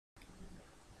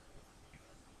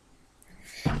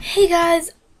Hey guys,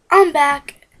 I'm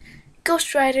back.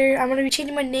 Ghost Rider. I'm gonna be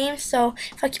changing my name, so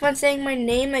if I keep on saying my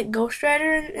name like Ghost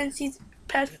Rider in these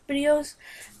past videos,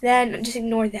 then just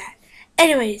ignore that.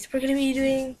 Anyways, we're gonna be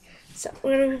doing. So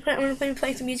I'm gonna be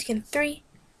playing some music in 3.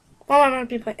 Well, I'm gonna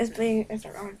be playing. I'm playing.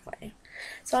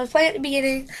 So I was playing at the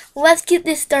beginning. Let's get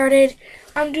this started.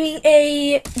 I'm doing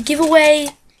a giveaway.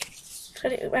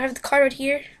 I have the card right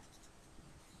here.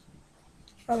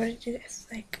 I'm gonna do this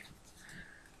like.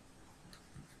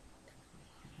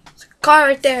 Card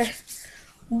right there.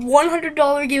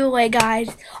 $100 giveaway, guys.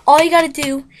 All you gotta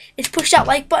do is push that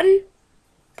like button.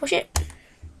 Push it.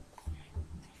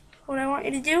 What I want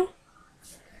you to do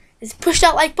is push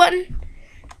that like button,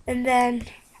 and then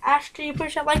after you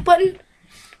push that like button,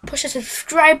 push the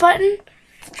subscribe button.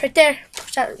 It's right there.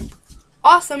 Push that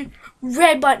awesome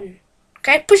red button.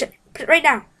 Okay, push it. Push it right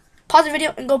now. Pause the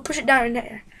video and go push it down in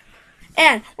there.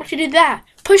 And once you do that,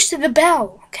 push to the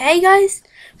bell. Okay, guys,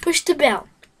 push the bell.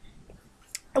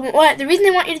 The reason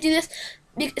I want you to do this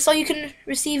is so you can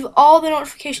receive all the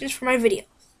notifications for my videos.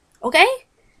 Okay?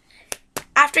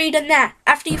 After you've done that,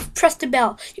 after you've pressed the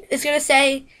bell, it's going to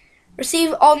say,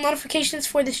 receive all notifications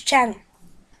for this channel.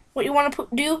 What you want to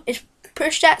do is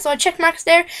push that, so a check mark's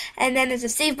there, and then there's a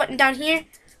save button down here.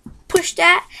 Push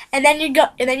that, and then you're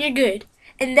good.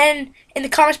 And then in the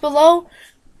comments below,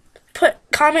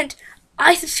 comment,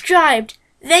 I subscribed,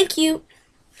 thank you,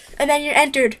 and then you're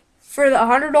entered for the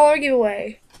 $100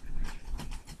 giveaway.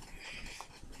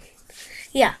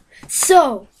 Yeah,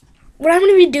 so what I'm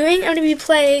going to be doing, I'm going to be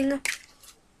playing,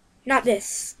 not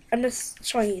this, I'm just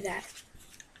showing you that.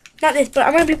 Not this, but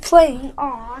I'm going to be playing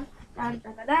on, mine,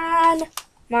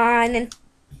 and,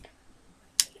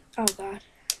 oh god,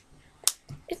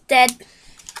 it's dead.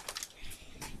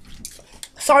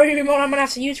 Sorry remote, I'm going to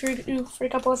have to use for a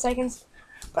couple of seconds,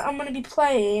 but I'm going to be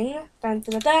playing, let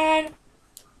me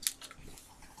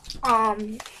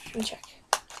check.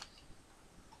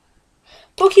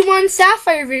 Pokemon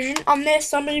Saphire version on this,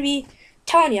 so I'm going to be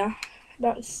telling you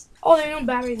about this. Oh, there are no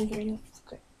batteries in here anyway.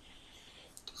 Okay.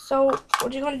 So,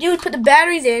 what you're going to do is put the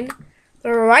batteries in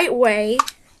the right way.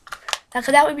 Because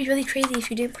that would be really crazy if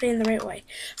you didn't put it in the right way.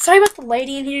 Sorry about the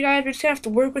lighting in here, guys. We're just going to have to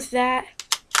work with that.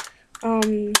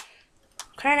 Kind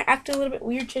of acting a little bit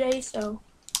weird today, so.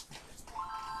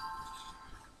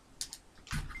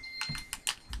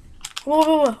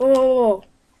 Whoa.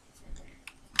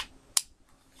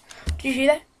 Did you hear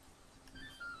that?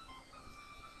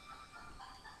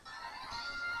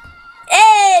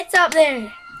 Hey, it's up there.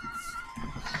 I'm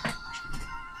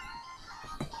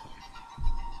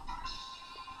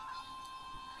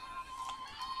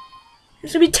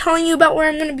just going to be telling you about where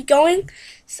I'm going to be going.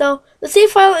 So, the save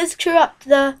file is corrupt.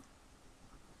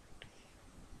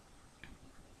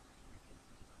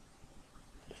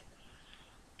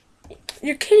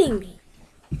 You're kidding me.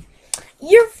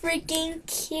 You're freaking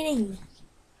kidding me.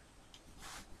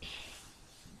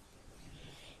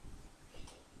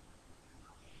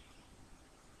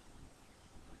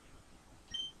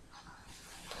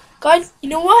 Guys, you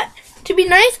know what? To be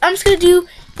nice, I'm just going to do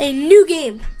a new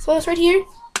game. So it's right here.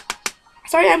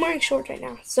 Sorry, I'm wearing shorts right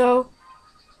now. So,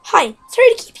 hi.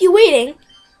 Sorry to keep you waiting.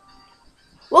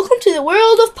 Welcome to the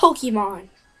world of Pokemon.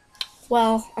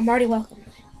 Well, I'm already welcome.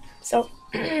 So,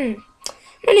 my name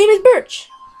is Birch.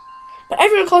 But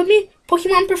everyone calls me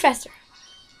Pokemon Professor.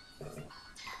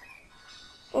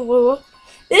 Oh,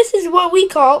 this is what we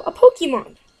call a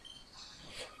Pokemon.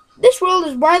 This world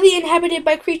is widely inhabited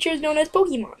by creatures known as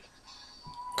Pokemon.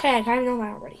 Okay, I kind of know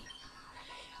that already.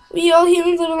 We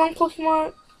humans live alongside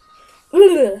Pokemon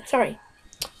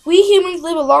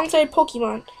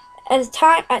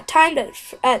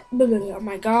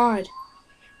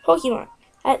Pokemon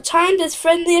at times as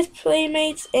friendliest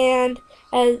playmates and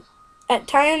at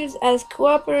times as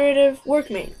cooperative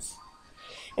workmates.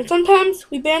 And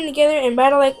sometimes we band together and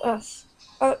battle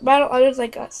others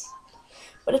like us.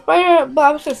 But despite our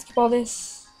Bob's gonna skip all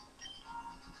this.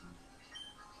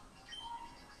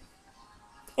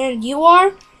 And you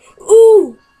are?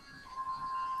 Ooh!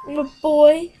 I'm a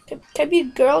boy. Can I be a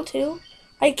girl too?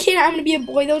 I'm gonna be a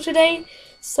boy though today.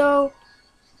 So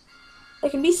I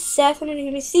can be Seth, and I'm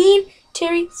gonna be Sean,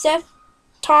 Terry, Seth,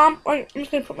 Tom, or I'm just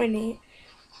gonna put my name.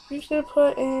 I'm just gonna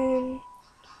put in.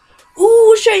 Ooh,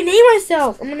 what should I name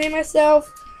myself? I'm gonna name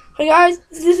myself. Hey guys,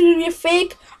 this is gonna be a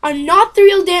fake. I'm not the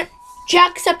real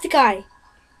Jacksepticeye.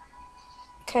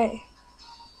 Okay.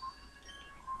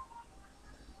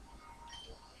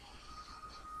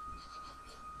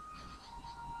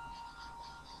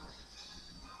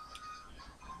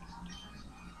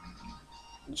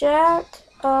 Jack.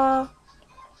 I'm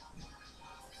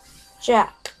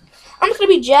just gonna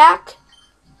be Jack.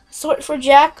 Sort for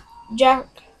Jack.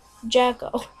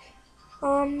 Jacko.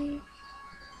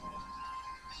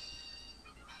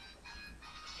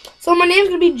 So my name's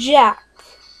gonna be Jack.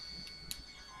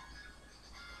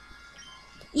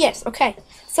 Yes, okay.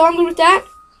 So I'm good with that.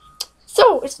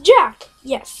 So it's Jack.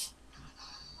 Yes.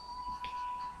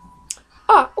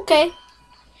 Ah, okay.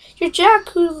 You're Jack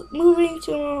who's moving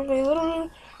to a little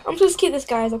room. I'm just gonna skip this,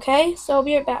 guys, okay? So I'll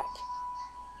be right back.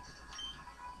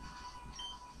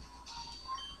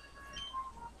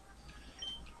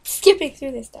 Skipping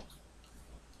through this stuff.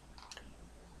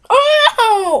 Oh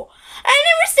no! I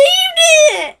never saved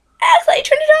it! I accidentally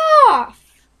turned it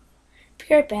off.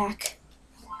 Be right back.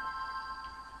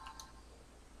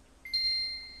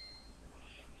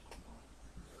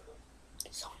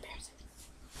 So embarrassing.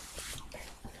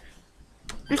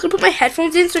 I'm just gonna put my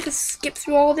headphones in so I can skip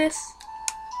through all this.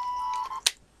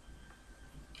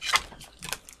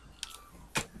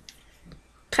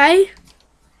 Okay?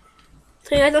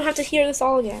 So you guys don't have to hear this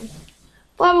all again.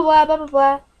 Blah, blah, blah, blah, blah,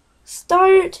 blah.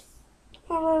 Start.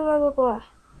 Blah, blah, blah, blah, blah.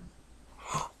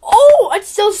 Oh, it's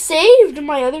still saved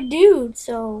my other dude,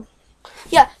 so.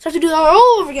 Yeah, so I have to do that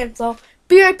all over again, so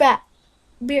be right back.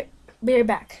 Be right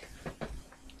back.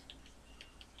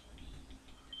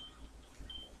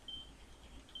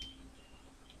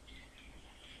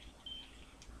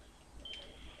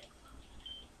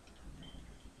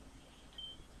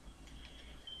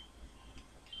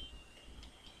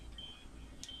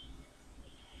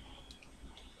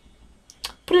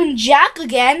 Put in Jack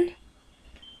again.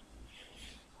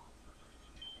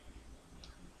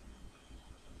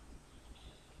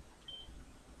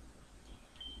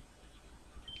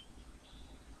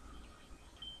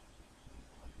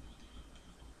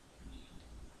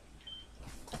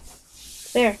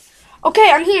 There. Okay,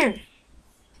 I'm here.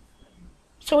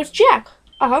 So it's Jack.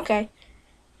 Oh, okay.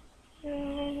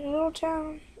 Little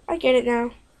town. I get it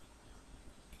now.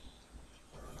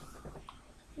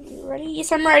 You ready?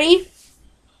 Yes, I'm ready.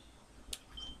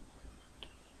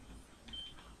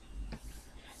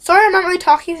 Sorry, I'm not really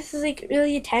talking. This is like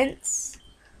really intense.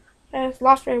 I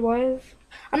lost where I was.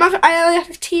 I only have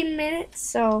 15 minutes,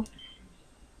 so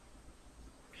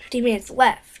 15 minutes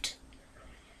left.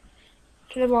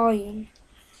 To the volume.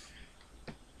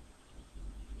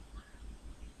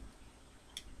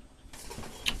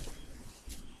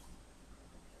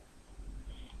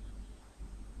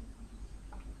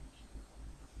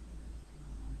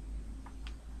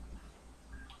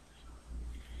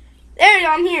 There you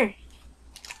go. I'm here.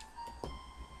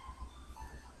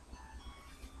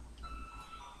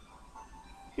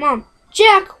 Mom,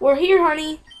 Jack, we're here,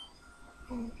 honey.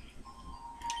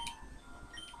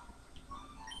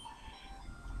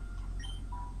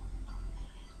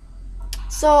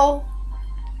 So,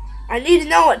 I need to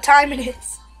know what time it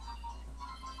is.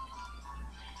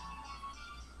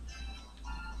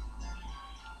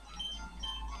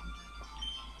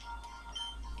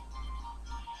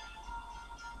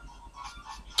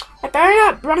 I better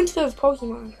not run into those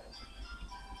Pokemon.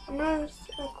 I'm gonna set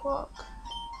my clock.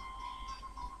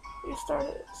 Restart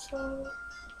it, so.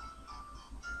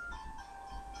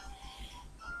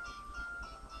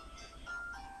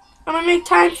 I'm gonna make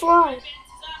time fly.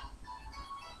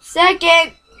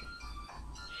 Second.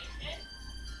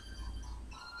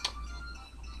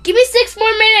 Give me 6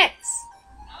 more minutes.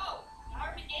 No, I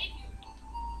already gave you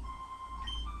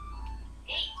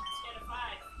 8 instead of 5.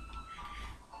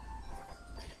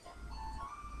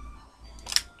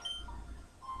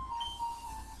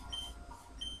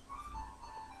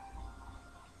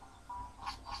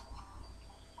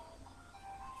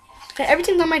 Okay,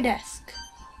 everything's on my desk.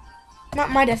 Not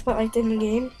my desk, but like in the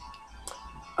game.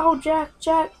 Oh, Jack,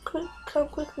 come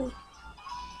quickly.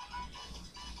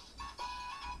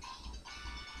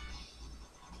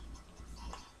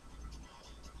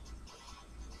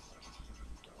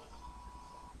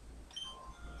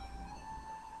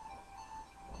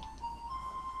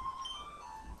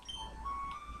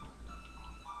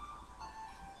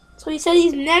 So he said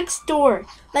he's next door.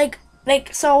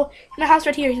 So my house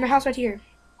right here. He's my house right here.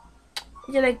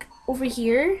 Is he like over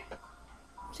here?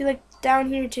 Is he like down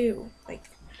here too? Like,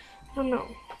 I don't know.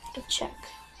 Let's check.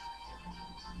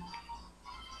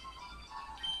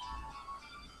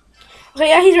 Okay,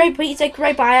 yeah, he's right, but he's like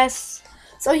right by us.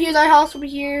 So here's our house over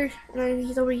here, and then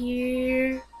he's over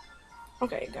here.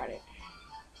 Okay, got it.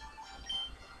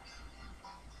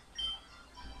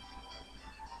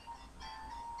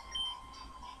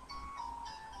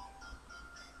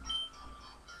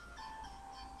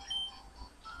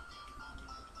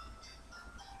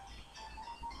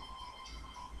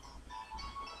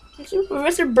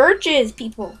 Professor Birch's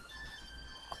people.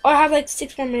 Oh, I have like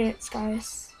 6 more minutes,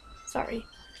 guys. Sorry.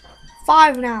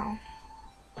 5 now.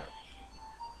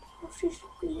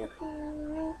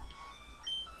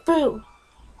 Boo.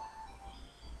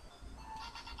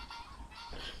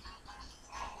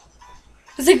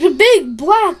 It's like the big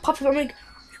black pops up. I'm like,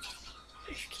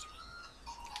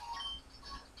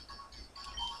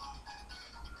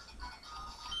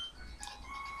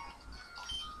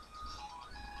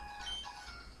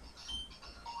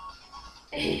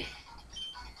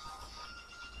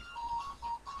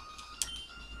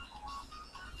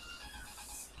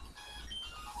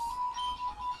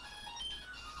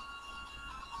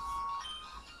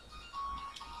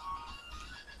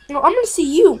 no, I'm gonna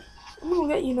see you. I'm gonna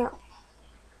get you now.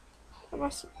 I'm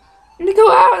gonna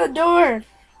go out of the door.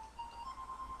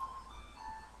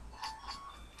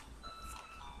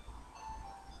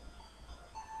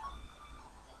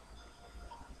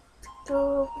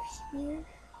 Go over here.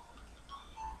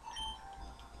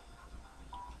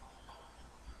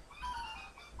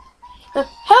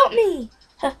 Help me!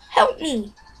 Help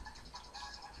me!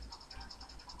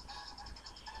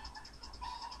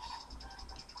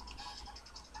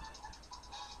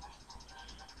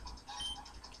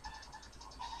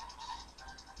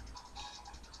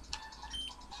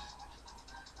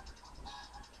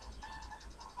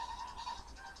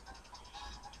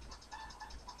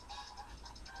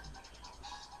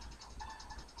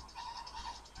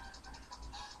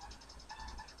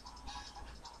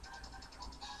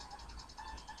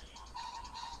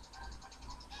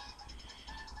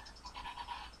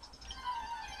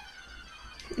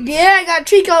 Yeah, I got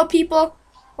Trico, people.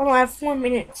 Hold on, I have 4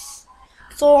 minutes.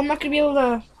 So I'm not gonna be able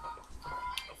to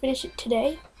finish it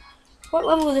today. What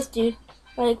level is this dude?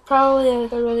 Like, probably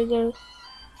like a really good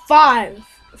 5.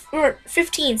 Or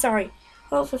 15, sorry.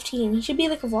 Level 15. He should be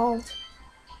like evolved.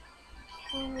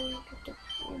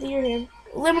 Leer him.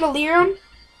 I'm gonna leer him.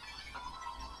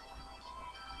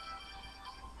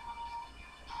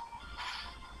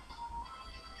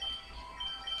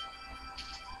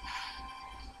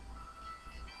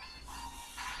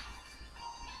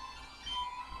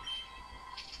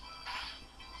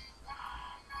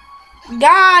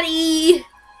 Got-y!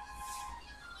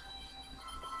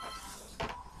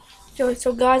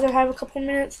 So guys, I have a couple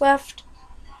minutes left.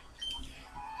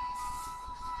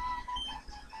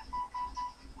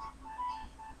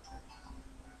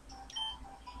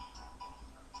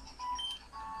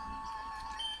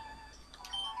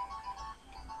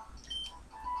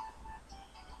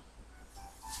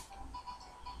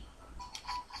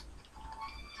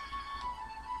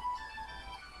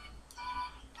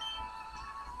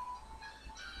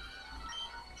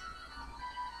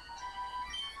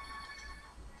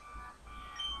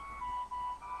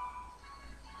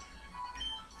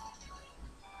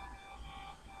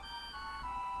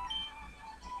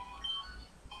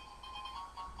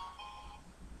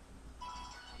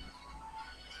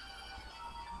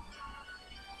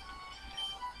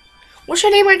 What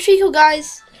should I name my Trico,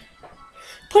 guys?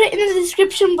 Put it in the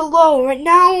description below. Right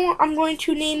now, I'm going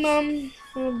to name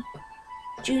him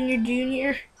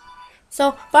Junior. So,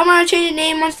 if I'm going to change the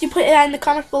name, once you put it in the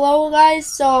comments below, guys.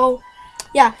 So,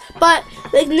 yeah. But,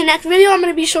 like, in the next video, I'm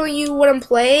going to be showing you what I'm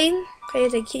playing. Okay,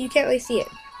 like, you can't really see it.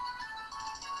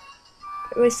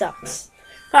 It really sucks.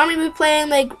 But I'm going to be playing,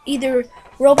 like, either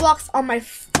Roblox on my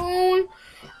phone,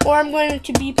 or I'm going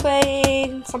to be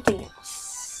playing something else.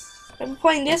 I'm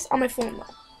playing this on my phone, though.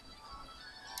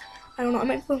 I don't know. I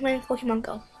might be playing Pokemon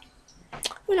Go.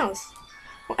 Who knows?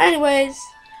 Well, anyways,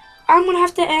 I'm going to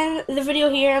have to end the video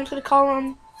here. I'm just going to call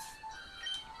them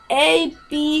A,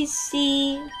 B,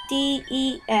 C, D,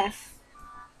 E, F.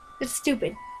 It's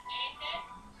stupid.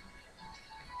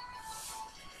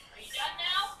 Are you done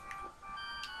now?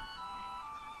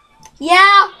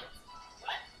 Yeah.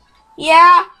 What?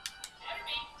 Yeah.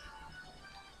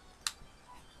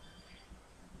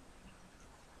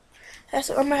 Better be.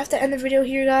 So I'm gonna have to end the video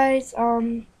here, guys.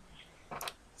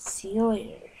 See you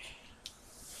later.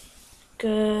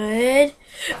 Good.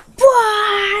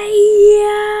 Bye.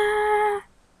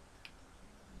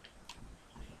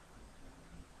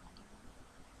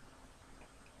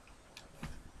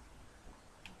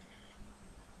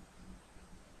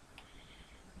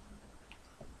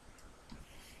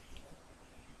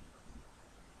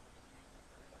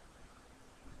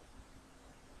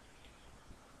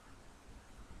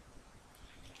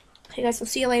 Okay, guys. We'll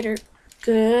see you later.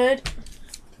 Good.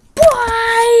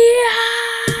 Bye.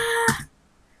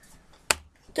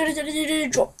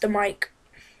 Drop the mic.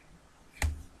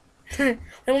 One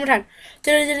more time.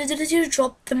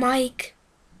 Drop the mic.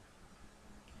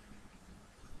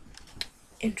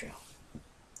 Intro.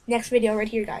 Next video right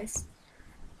here, guys.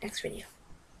 Next video.